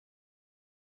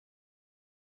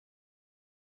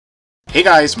Hey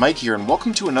guys, Mike here, and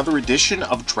welcome to another edition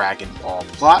of Dragon Ball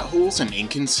Plot Holes and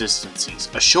Inconsistencies,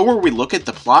 a show where we look at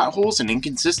the plot holes and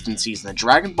inconsistencies in the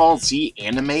Dragon Ball Z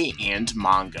anime and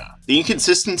manga. The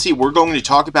inconsistency we're going to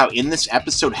talk about in this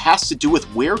episode has to do with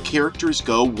where characters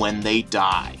go when they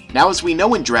die. Now, as we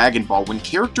know in Dragon Ball, when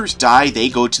characters die, they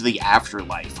go to the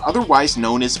afterlife, otherwise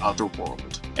known as Otherworld.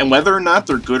 And whether or not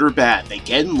they're good or bad, they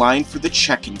get in line for the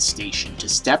check-in station to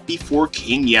step before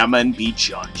King Yama and be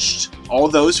judged. All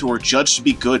those who are judged to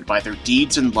be good by their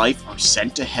deeds in life are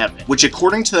sent to heaven, which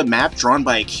according to the map drawn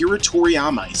by Akira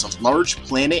Toriyama is a large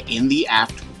planet in the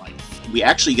afterlife. We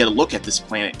actually get a look at this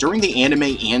planet during the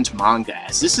anime and manga,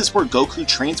 as this is where Goku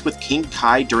trains with King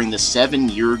Kai during the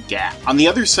 7-year gap. On the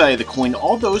other side of the coin,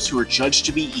 all those who are judged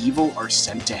to be evil are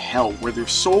sent to hell, where their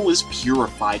soul is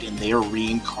purified and they are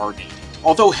reincarnated.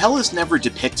 Although hell is never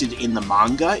depicted in the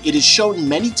manga, it is shown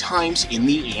many times in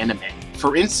the anime.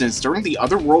 For instance, during the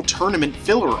Otherworld Tournament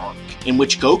filler arc, in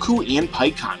which Goku and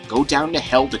Pikkon go down to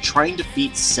hell to try and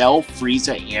defeat Cell,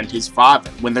 Frieza, and his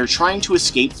father, when they're trying to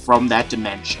escape from that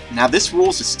dimension. Now, this rule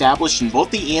is established in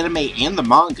both the anime and the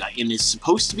manga, and is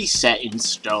supposed to be set in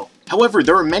stone. However,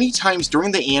 there are many times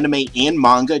during the anime and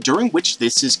manga during which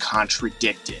this is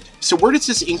contradicted. So where does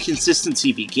this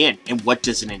inconsistency begin, and what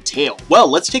does it entail? Well,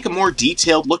 let's take a more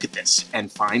detailed look at this,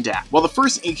 and find out. Well, the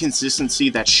first inconsistency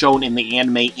that's shown in the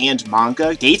anime and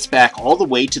manga dates back all the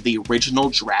way to the original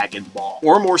Dragon Ball,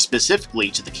 or more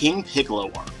specifically to the King Piccolo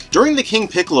arc. During the King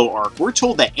Piccolo arc, we're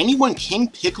told that anyone King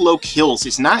Piccolo kills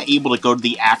is not able to go to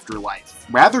the afterlife.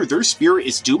 Rather, their spirit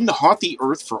is doomed to haunt the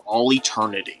Earth for all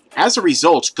eternity. As a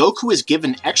result, Goku is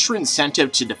given extra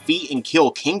incentive to defeat and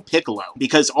kill King Piccolo,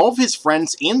 because all of his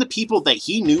friends and the people that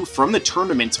he knew from the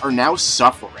tournaments are now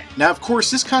suffering. Now, of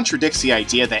course, this contradicts the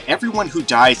idea that everyone who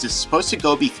dies is supposed to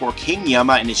go before King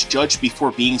Yama and is judged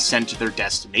before being sent to their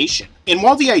destination. And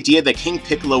while the idea that King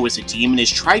Piccolo is a demon is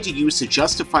tried to use to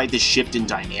justify this shift in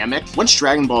dynamic, once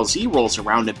Dragon Ball Z rolls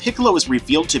around and Piccolo is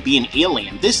revealed to be an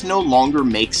alien, this no longer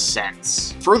makes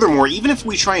sense. Furthermore, even if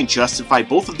we try and justify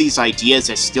both of these ideas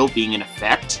as still being in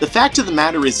effect, the fact of the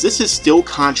matter is this is still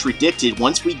contradicted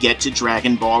once we get to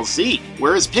Dragon Ball Z.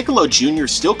 Whereas Piccolo Jr.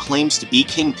 still claims to be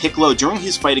King Piccolo during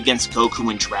his fight against Goku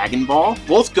in Dragon Ball,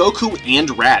 both Goku and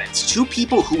Raditz, two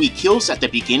people who he kills at the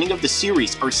beginning of the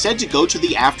series, are said to go to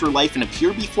the afterlife and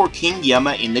appear before King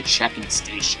Yama in the check-in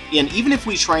station. And even if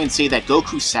we try and say that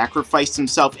Goku sacrificed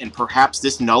himself and perhaps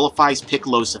this nullifies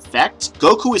Piccolo's effect,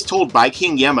 Goku is told by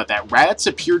King Yama that Raditz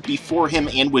appeared before him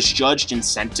and was judged and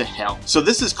sent to hell. So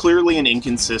this is clearly an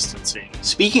inconsistency.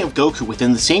 Speaking of Goku,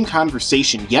 within the same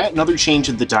conversation, yet another change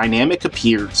in the dynamic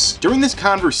appears. During this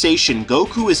conversation,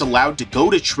 Goku is allowed to go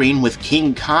to train with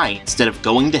King Kai instead of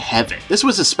going to heaven. This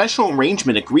was a special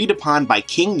arrangement agreed upon by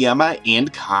King Yama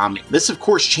and QAAMAN. This of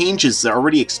course changes the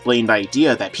already explained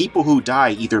idea that people who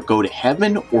die either go to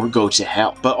heaven or go to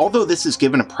hell. But although this is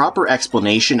given a proper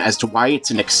explanation as to why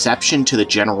it's an exception to the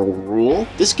general rule,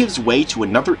 this gives way to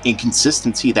another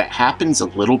inconsistency that happens a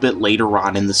little bit later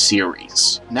on in the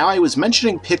series. Now, I was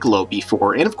mentioning Piccolo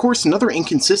before, and of course another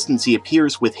inconsistency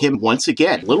appears with him once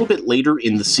again a little bit later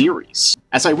in the series.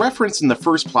 As I referenced in the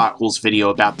first plot holes video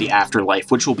about the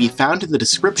afterlife, which will be found in the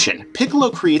description, Piccolo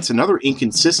creates another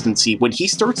inconsistency when he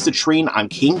starts to train on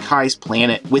King Kai's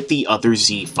planet with the other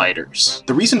Z fighters.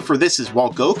 The reason for this is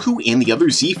while Goku and the other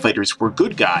Z fighters were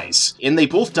good guys, and they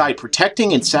both died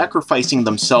protecting and sacrificing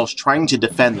themselves trying to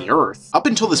defend the Earth, up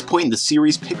until this point in the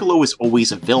series, Piccolo is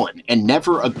always a villain, and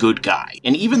never a good guy.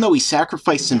 And even though he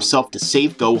sacrificed himself to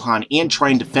save Gohan and try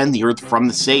and defend the Earth from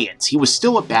the Saiyans, he was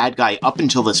still a bad guy up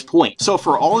until this point, so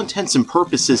for all intents and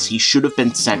purposes, he should have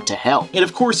been sent to hell. And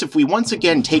of course, if we once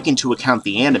again take into account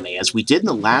the anime, as we did in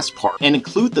the last part, and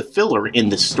include the filler in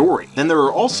this story, then there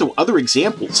are also other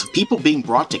examples of people being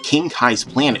brought to King Kai's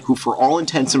planet who for all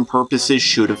intents and purposes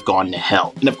should have gone to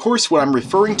hell. And of course, what I'm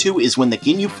referring to is when the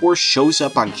Ginyu Force shows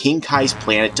up on King Kai's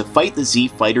planet to fight the Z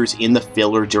fighters in the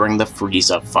filler during the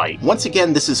Frieza fight. Once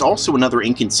again, this is also another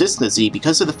inconsistency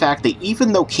because of the fact that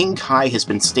even though King Kai has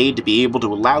been stated to be able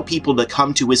to allow people to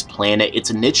come to his planet, it's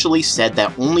initially said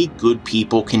that only good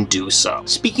people can do so.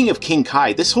 Speaking of King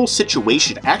Kai, this whole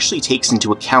situation actually takes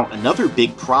into account another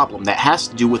big problem that has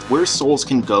to do with where souls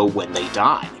can go when they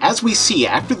die. As we see,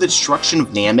 after the destruction of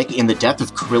Namek and the death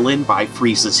of Krillin by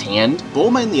Frieza's hand,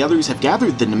 Bulma and the others have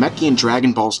gathered the Namekian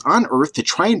Dragon Balls on Earth to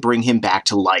try and bring him back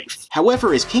to life.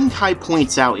 However, as King Kai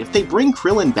points out, if they bring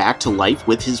Krillin back to life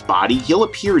with his body, he'll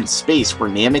appear in space where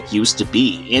Namek used to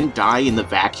be, and die in the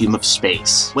vacuum of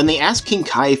space. When they ask King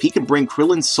Kai if he can bring bring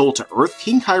Krillin's soul to Earth,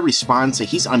 King Kai responds that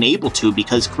he's unable to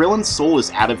because Krillin's soul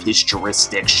is out of his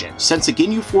jurisdiction. Since the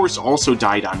Ginyu Force also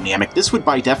died on Namek, this would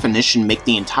by definition make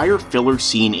the entire filler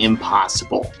scene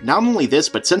impossible. Not only this,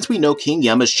 but since we know King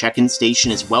Yama's check-in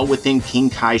station is well within King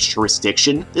Kai's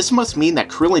jurisdiction, this must mean that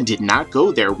Krillin did not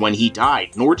go there when he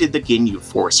died, nor did the Ginyu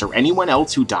Force or anyone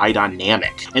else who died on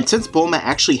Namek. And since Bulma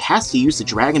actually has to use the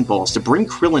Dragon Balls to bring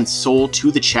Krillin's soul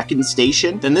to the check-in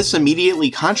station, then this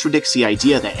immediately contradicts the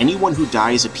idea that anyone who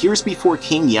dies appears before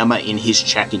King Yama in his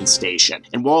check-in station.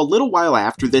 And while a little while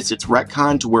after this it's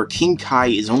retconned to where King Kai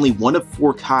is only one of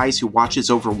 4 Kais who watches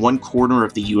over one corner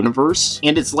of the universe,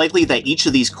 and it's likely that each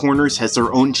of these corners has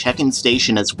their own check-in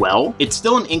station as well, it's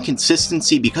still an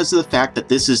inconsistency because of the fact that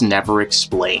this is never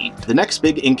explained. The next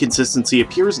big inconsistency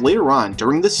appears later on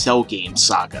during the Cell game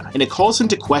saga, and it calls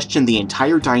into question the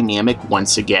entire dynamic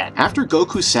once again. After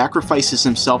Goku sacrifices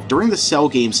himself during the Cell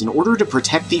games in order to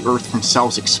protect the Earth from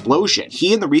Cell's explosion,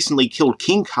 he and the recently killed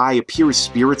King Kai appear as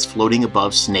spirits floating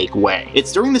above Snake Way.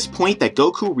 It's during this point that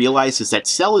Goku realizes that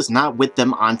Cell is not with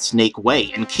them on Snake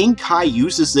Way, and King Kai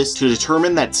uses this to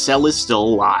determine that Cell is still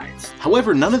alive.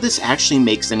 However, none of this actually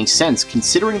makes any sense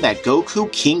considering that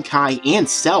Goku, King Kai, and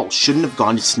Cell shouldn't have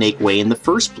gone to Snake Way in the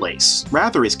first place.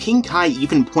 Rather, as King Kai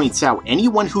even points out,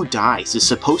 anyone who dies is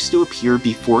supposed to appear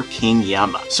before King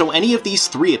Yama. So any of these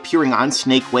 3 appearing on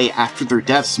Snake Way after their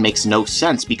deaths makes no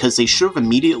sense because they should have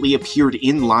immediately appeared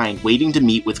in line waiting to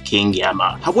meet with King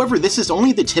Yama. However, this is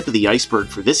only the tip of the iceberg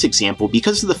for this example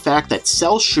because of the fact that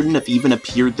Cell shouldn't have even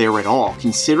appeared there at all,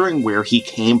 considering where he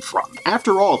came from.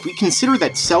 After all, if we consider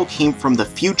that Cell came from the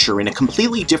future in a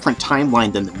completely different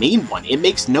timeline than the main one, it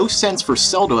makes no sense for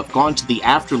Cell to have gone to the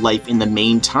afterlife in the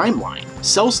main timeline.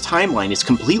 Cell's timeline is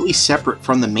completely separate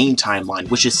from the main timeline,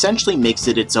 which essentially makes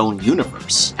it its own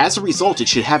universe. As a result, it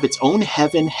should have its own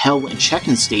heaven, hell, and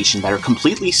check-in station that are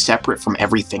completely separate from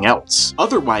everything else.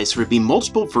 Otherwise, there would be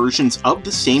multiple versions of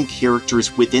the same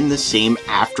characters within the same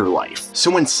afterlife. So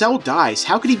when Cell dies,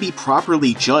 how could he be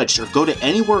properly judged or go to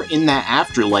anywhere in that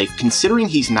afterlife considering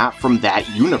he's not from that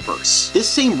universe? This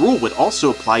same rule would also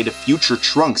apply to future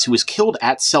Trunks, who is killed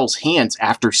at Cell's hands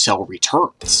after Cell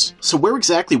returns. So where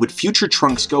exactly would future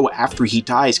Trunks go after he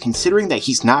dies considering that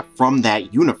he's not from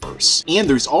that universe? And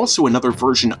there's also another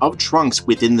version of Trunks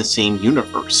within the same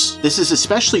universe. This is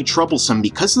especially troublesome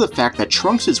because of the fact that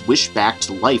Trunks is wished back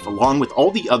to life along with all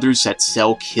the others that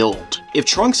Cell killed. If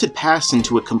Trunks had passed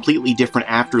into a completely different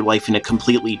afterlife in a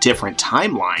completely different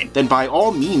timeline, then by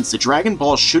all means the Dragon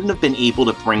Balls shouldn't have been able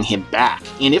to bring him back.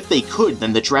 And if they could,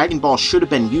 then the Dragon Ball should have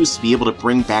been used to be able to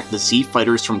bring back the Z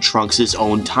Fighters from Trunks'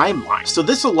 own timeline. So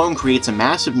this alone creates a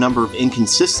massive number of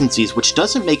inconsistencies which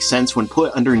doesn't make sense when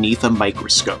put underneath a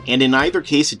microscope. And in either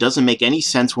case, it doesn't make any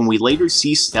sense when we later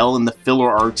see Cell in the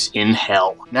filler arcs in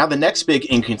Hell. Now the next big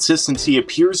inconsistency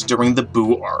appears during the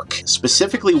Buu arc,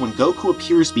 specifically when Goku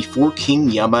appears before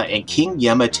King Yama and King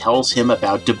Yama tells him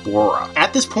about Deborah.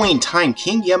 At this point in time,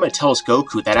 King Yama tells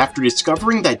Goku that after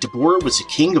discovering that Deborah was a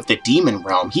king of the demon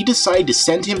realm, he decided to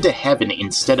send him to heaven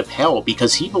instead of hell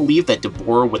because he believed that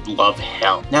Deborah would love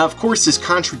hell. Now of course this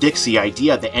contradicts the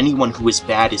idea that anyone who is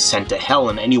bad is sent to hell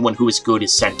and anyone who is good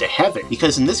is sent to heaven,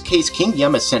 because in this case King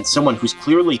Yama sent someone who's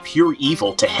clearly pure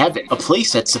evil to heaven, a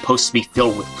place that's supposed to be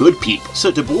filled with good people. So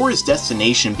Deborah's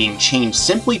destination being changed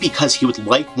simply because he would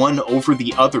like one over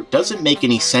the other doesn't make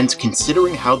any sense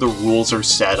considering how the rules are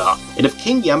set up. And if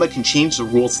King Yama can change the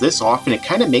rules this often, it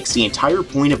kind of makes the entire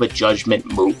point of a judgment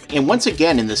moot. And once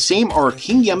again, in the same arc,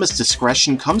 King Yama's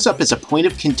discretion comes up as a point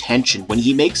of contention when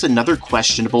he makes another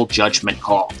questionable judgment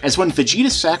call. As when Vegeta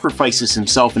sacrifices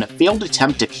himself in a failed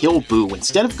attempt to kill Buu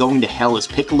instead of going to hell as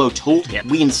Piccolo told him,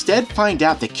 we instead find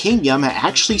out that King Yama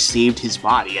actually saved his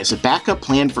body as a backup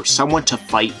plan for someone to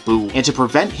fight Buu and to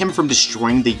prevent him from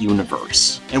destroying the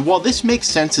universe. And while this makes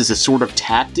sense as a sort of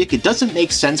tactic, it doesn't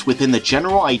make sense within the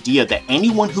general idea that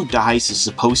anyone who dies is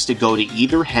supposed to go to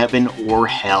either heaven or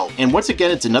hell. And once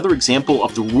again, it's another example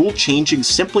of the rule changing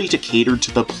simply to cater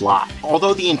to the plot.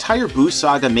 Although the entire Buu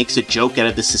saga makes a joke out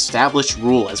of this established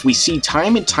rule, as we see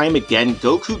time and time again,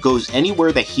 Goku goes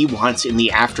anywhere that he wants in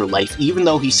the afterlife, even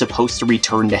though he's supposed to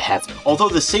return to heaven. Although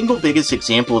the single biggest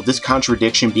example of this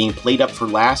contradiction being played up for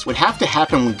last would have to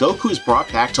happen when Goku is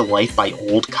brought back to life by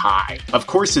Old Kai. Of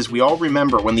course, as we all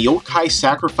remember, when the Old Kai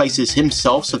sacrifices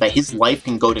himself so that his life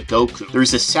can go to Goku,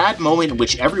 there's a sad moment in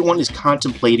which everyone is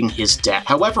contemplating his death.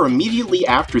 However, immediately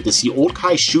after this, the Old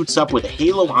Kai shoots up with a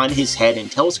halo on his head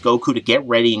and tells Goku to get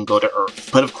ready and go to Earth.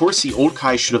 But of course, the Old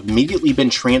Kai should have immediately been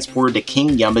transported to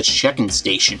King Yama Toriyama's check-in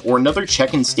station, or another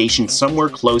check-in station somewhere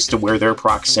close to where their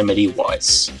proximity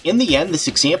was. In the end, this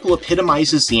example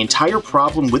epitomizes the entire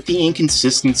problem with the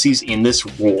inconsistencies in this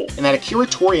rule, and that Akira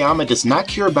Toriyama does not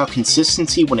care about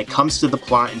consistency when it comes to the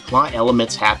plot and plot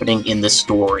elements happening in this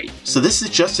story. So this is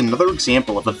just another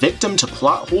example of a victim to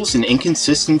plot holes and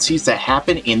inconsistencies that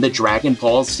happen in the Dragon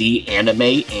Ball Z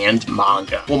anime and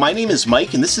manga. Well, my name is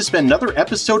Mike, and this has been another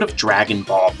episode of Dragon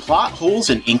Ball, Plot Holes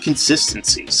and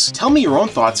Inconsistencies. Tell me your own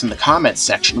thoughts in the comments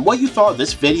section, what you thought of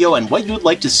this video, and what you would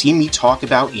like to see me talk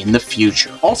about in the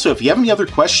future. Also, if you have any other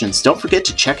questions, don't forget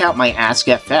to check out my Ask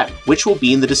FM, which will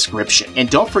be in the description. And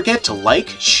don't forget to like,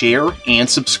 share, and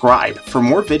subscribe for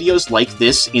more videos like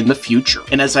this in the future.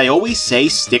 And as I always say,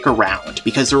 stick around,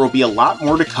 because there will be a lot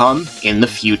more to come in the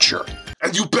future.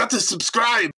 And you better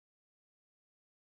subscribe!